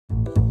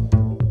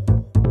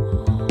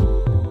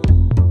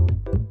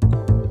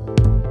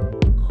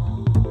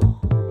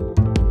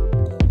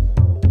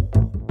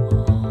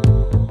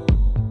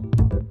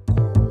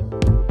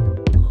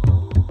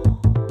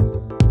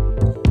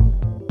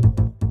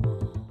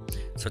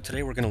So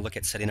today we're going to look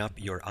at setting up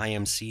your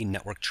IMC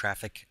network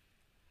traffic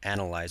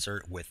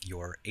analyzer with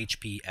your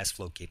HP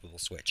sFlow capable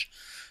switch.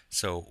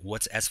 So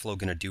what's sFlow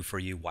going to do for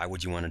you? Why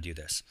would you want to do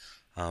this?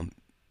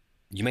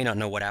 You may not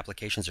know what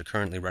applications are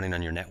currently running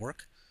on your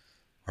network,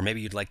 or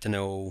maybe you'd like to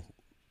know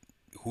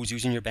who's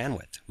using your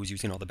bandwidth, who's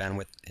using all the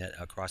bandwidth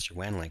across your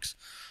WAN links.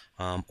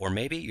 Or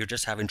maybe you're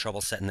just having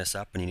trouble setting this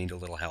up and you need a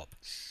little help.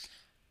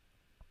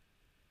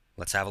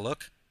 Let's have a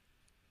look.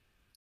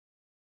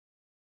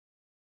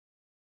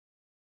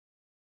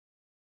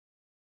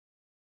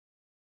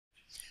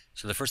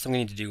 So the first thing we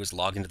need to do is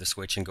log into the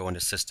switch and go into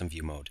system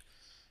view mode.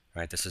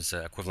 Right, this is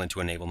equivalent to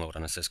enable mode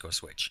on a Cisco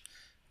switch.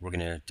 We're going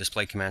to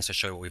display commands to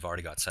show you what we've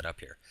already got set up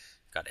here.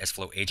 Got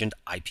sFlow agent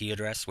IP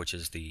address, which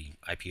is the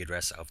IP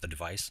address of the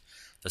device,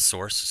 the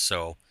source.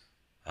 So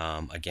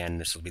again,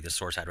 this will be the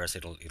source address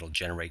it'll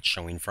generate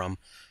showing from.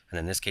 And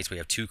in this case, we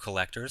have two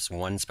collectors.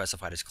 One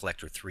specified as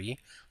collector 3.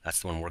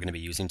 That's the one we're going to be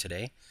using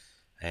today.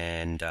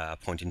 And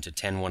pointing to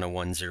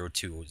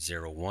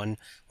 10.101.02.01,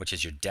 which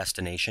is your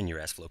destination, your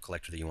sFlow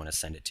collector that you want to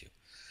send it to.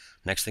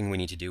 Next thing we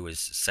need to do is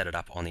set it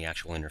up on the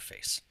actual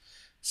interface.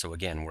 So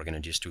again, we're going to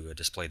just do a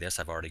display this.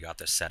 I've already got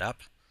this set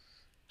up.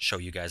 Show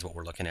you guys what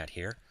we're looking at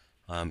here.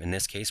 In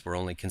this case, we're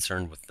only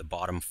concerned with the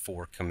bottom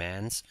 4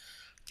 commands.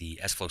 The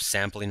sFlow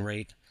sampling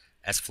rate,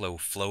 sFlow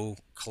flow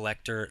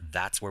collector,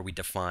 that's where we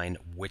define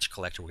which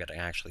collector we're going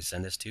to actually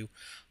send this to.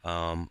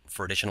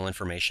 For additional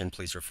information,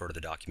 please refer to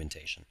the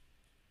documentation.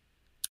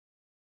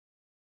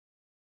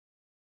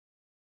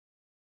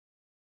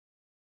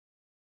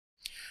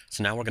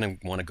 So now we're going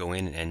to want to go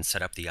in and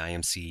set up the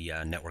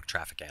IMC network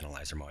traffic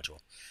analyzer module.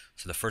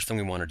 So the first thing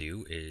we want to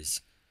do is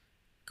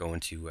go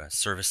into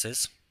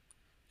services,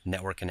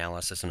 network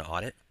analysis and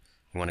audit.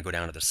 We want to go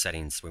down to the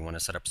settings. We want to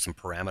set up some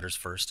parameters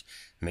first,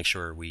 make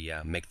sure we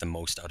make the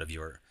most out of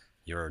your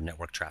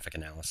network traffic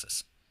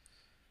analysis.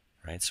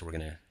 All right, so we're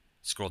going to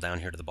scroll down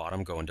here to the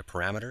bottom, go into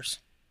parameters.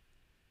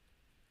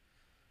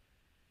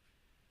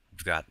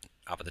 We've got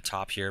up at the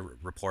top here,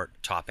 report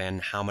top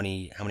end. How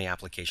many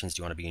applications do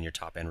you want to be in your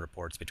top end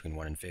reports between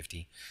 1 and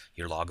 50?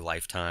 Your log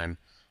lifetime.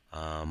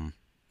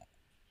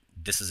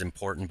 This is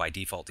important by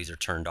default. These are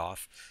turned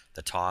off.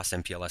 The TOS,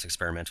 MPLS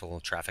experimental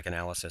traffic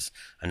analysis,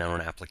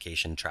 unknown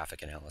application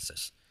traffic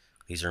analysis.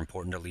 These are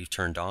important to leave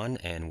turned on,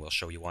 and we'll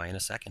show you why in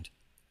a second.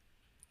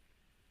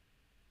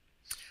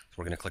 So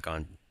we're going to click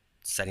on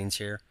settings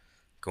here.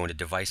 Go into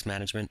device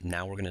management.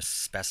 Now we're going to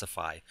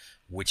specify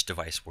which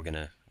device we're going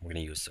to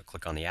use. So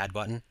click on the add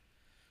button,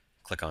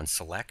 click on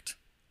select,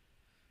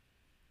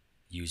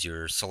 use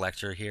your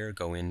selector here,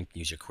 go in,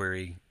 use your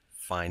query,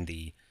 find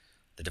the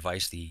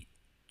device, the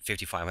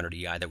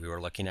 5500EI that we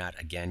were looking at.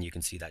 Again, you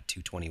can see that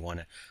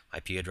 221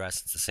 IP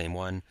address. It's the same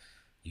one.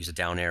 Use a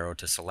down arrow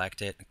to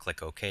select it,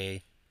 click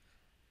OK.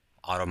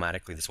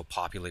 Automatically this will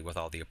populate with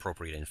all the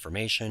appropriate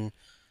information.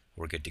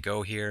 We're good to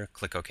go here.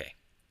 Click OK.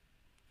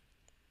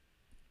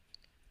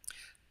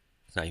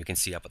 Now you can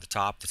see up at the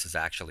top, this is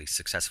actually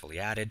successfully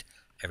added.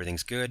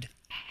 Everything's good.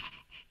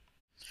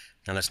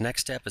 Now this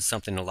next step is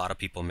something a lot of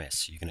people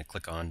miss. You're going to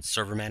click on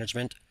server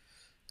management,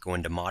 go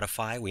into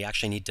modify. We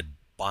actually need to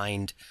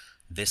bind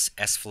this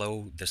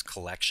sFlow, this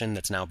collection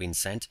that's now being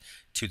sent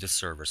to the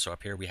server. So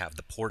up here we have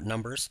the port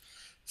numbers.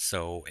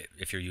 So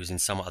if you're using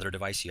some other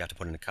device, you have to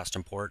put in a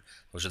custom port.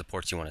 Those are the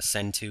ports you want to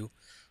send to.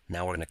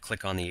 Now we're going to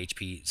click on the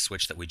HP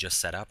switch that we just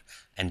set up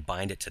and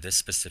bind it to this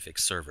specific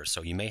server.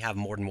 So you may have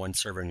more than one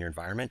server in your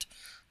environment,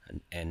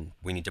 and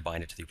we need to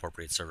bind it to the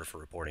appropriate server for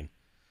reporting.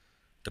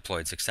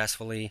 Deployed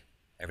successfully.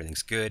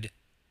 Everything's good.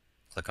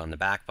 Click on the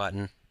back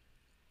button.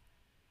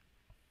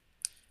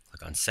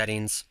 Click on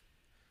settings.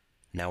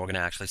 Now we're going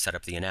to actually set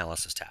up the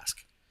analysis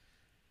task.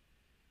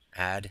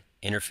 Add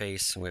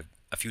interface. We have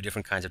a few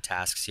different kinds of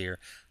tasks here.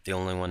 The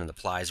only one that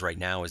applies right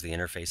now is the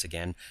interface.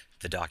 Again,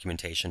 the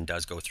documentation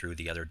does go through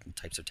the other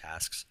types of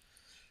tasks.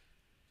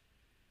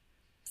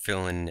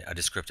 Fill in a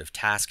descriptive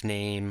task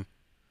name,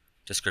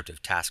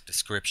 descriptive task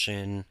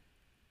description.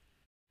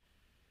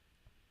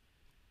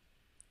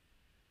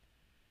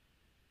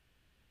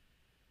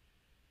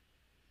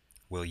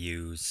 We'll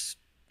use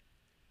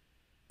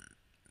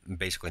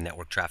basically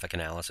network traffic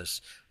analysis.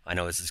 I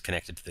know this is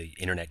connected to the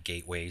internet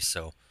gateway,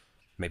 so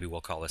maybe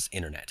we'll call this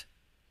internet.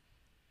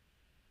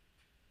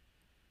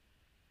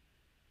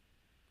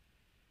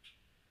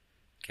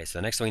 Okay, so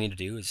the next thing we need to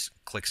do is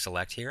click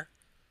select here,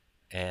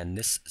 and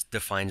this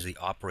defines the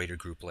operator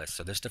group list.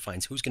 So this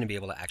defines who's going to be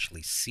able to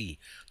actually see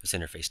this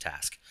interface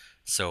task.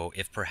 So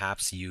if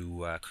perhaps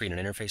you create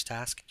an interface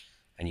task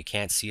and you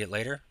can't see it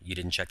later, you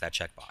didn't check that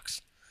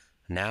checkbox.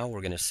 Now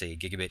we're going to say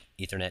gigabit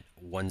Ethernet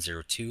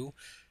 102,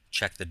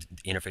 check the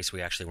interface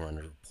we actually want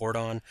to report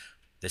on.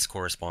 This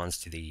corresponds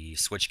to the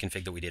switch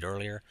config that we did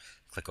earlier.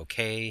 Click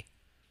OK.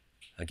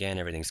 Again,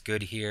 everything's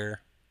good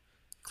here.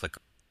 Click.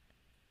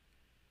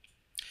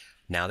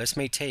 Now this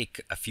may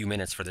take a few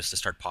minutes for this to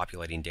start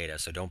populating data,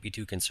 so don't be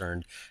too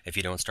concerned if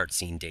you don't start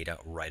seeing data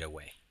right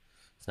away.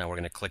 So now we're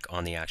going to click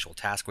on the actual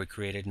task we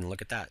created and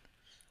look at that.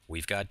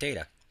 We've got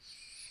data.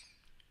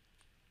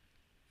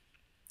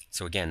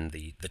 So again,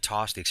 the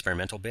TOS, the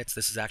experimental bits,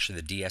 this is actually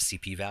the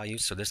DSCP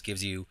values. So this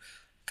gives you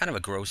kind of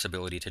a gross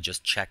ability to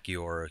just check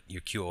your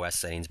QoS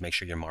settings, make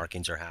sure your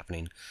markings are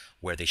happening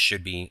where they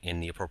should be in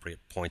the appropriate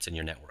points in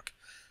your network.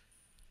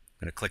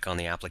 I'm going to click on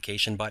the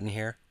application button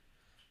here,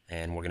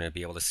 and we're going to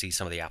be able to see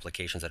some of the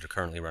applications that are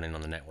currently running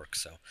on the network.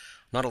 So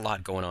not a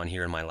lot going on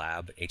here in my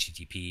lab: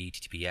 HTTP,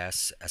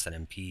 TTPS,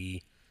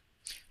 SNMP.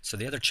 So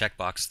the other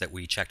checkbox that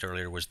we checked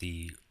earlier was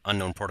the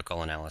unknown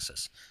protocol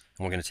analysis,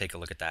 and we're going to take a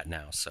look at that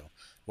now. So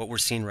what we're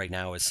seeing right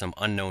now is some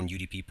unknown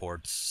UDP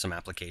ports, some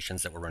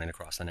applications that we're running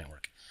across the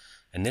network.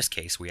 In this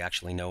case, we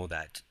actually know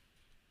that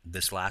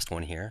this last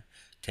one here,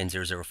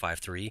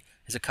 10.0.0.5.3,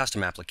 is a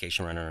custom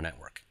application running on our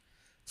network.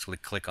 So we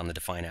click on the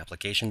Define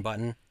Application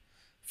button,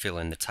 fill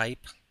in the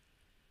type.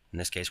 In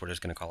this case, we're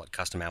just going to call it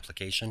Custom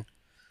Application.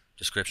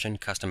 Description,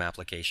 Custom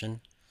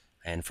Application.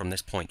 And from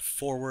this point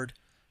forward,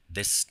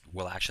 this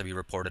will actually be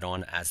reported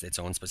on as its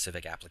own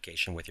specific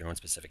application with your own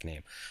specific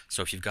name.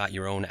 So if you've got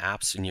your own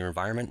apps in your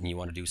environment and you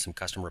want to do some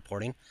custom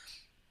reporting,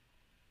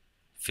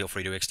 feel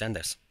free to extend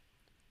this.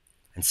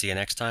 And see you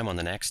next time on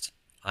the next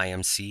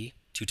IMC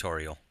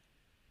tutorial.